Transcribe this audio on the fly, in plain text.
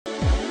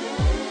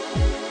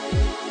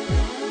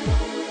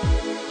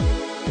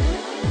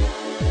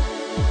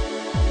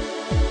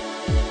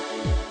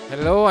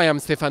Hello, I am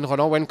Stephane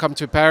Rolland. Welcome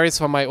to Paris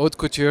for my haute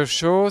couture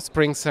show,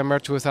 Spring-Summer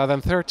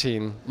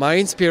 2013. My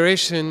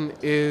inspiration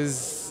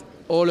is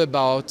all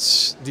about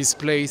this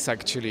place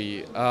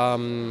actually.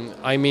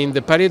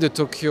 The Palais de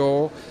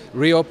Tokyo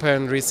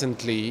reopened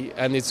recently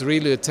and it's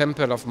really a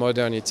temple of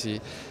modernity.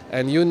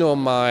 And you know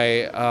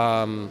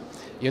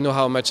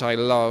how much I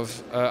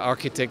love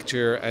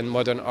architecture and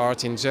modern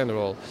art in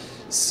general.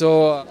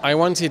 So I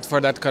wanted for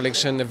that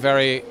collection a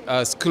very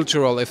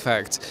sculptural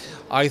effect.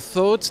 I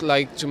thought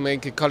to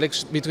make a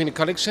collection between a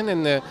collection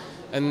and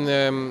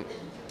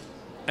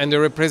a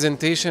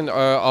representation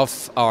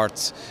of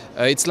art.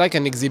 It's like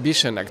an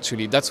exhibition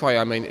actually. That's why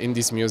I'm in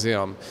this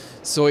museum.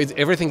 So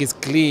everything is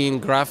clean,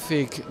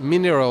 graphic,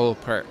 mineral,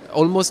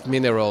 almost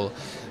mineral.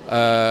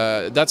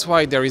 That's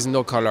why there is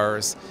no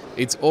colors.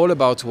 It's all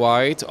about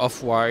white,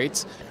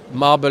 off-white,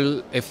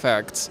 marble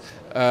effects,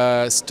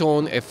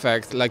 stone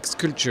effect, like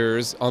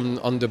sculptures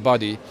on the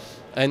body,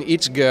 and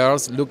each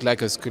girls look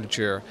like a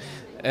sculpture.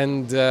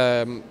 And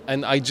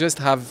I just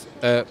have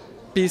a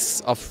piece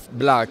of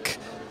black.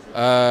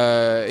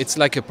 It's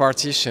like a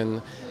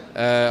partition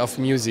of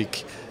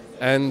music,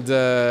 and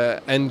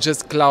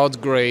just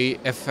cloud gray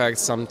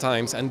effects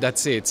sometimes, and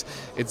that's it.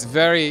 It's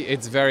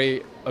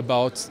very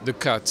about the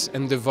cut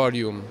and the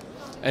volume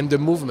and the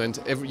movement.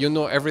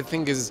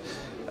 Everything is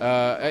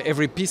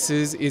every piece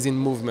is in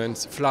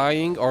movement,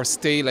 flying or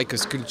stay like a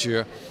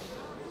sculpture.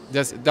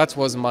 That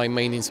was my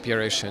main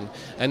inspiration.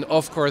 And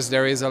of course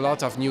there is a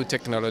lot of new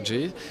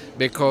technology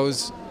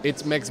because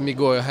it makes me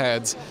go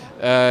ahead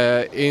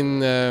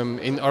in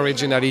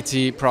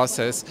originality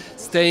process,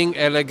 staying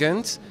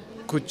elegant,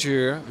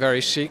 couture,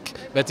 very chic,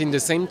 but in the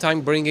same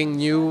time bringing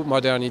new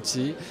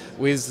modernity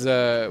with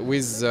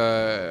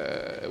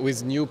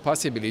new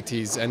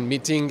possibilities, and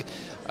meeting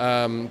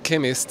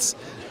chemists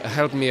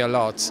helped me a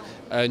lot.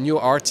 New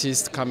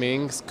artists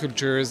coming,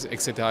 sculptures,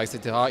 etc.,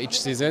 each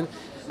season.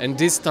 And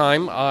this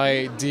time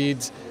I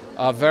did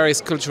very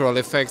sculptural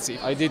effects.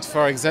 I did,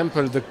 for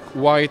example, the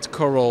white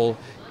coral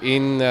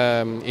in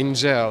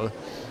gel,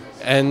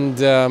 and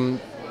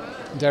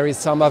there is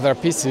some other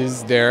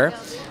pieces there,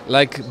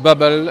 like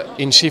bubble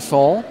in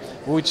chiffon,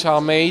 which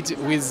are made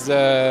with,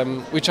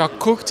 which are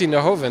cooked in the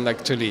oven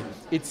actually.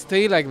 It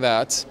stays like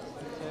that,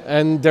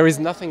 and there is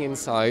nothing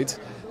inside,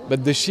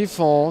 but the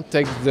chiffon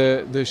takes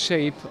the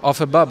shape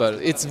of a bubble.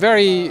 It's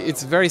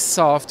very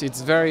soft.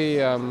 It's very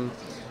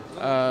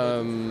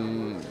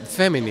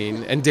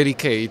feminine and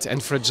delicate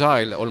and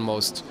fragile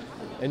almost.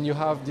 And you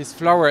have this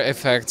flower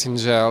effect in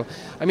gel.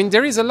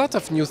 There is a lot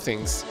of new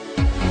things.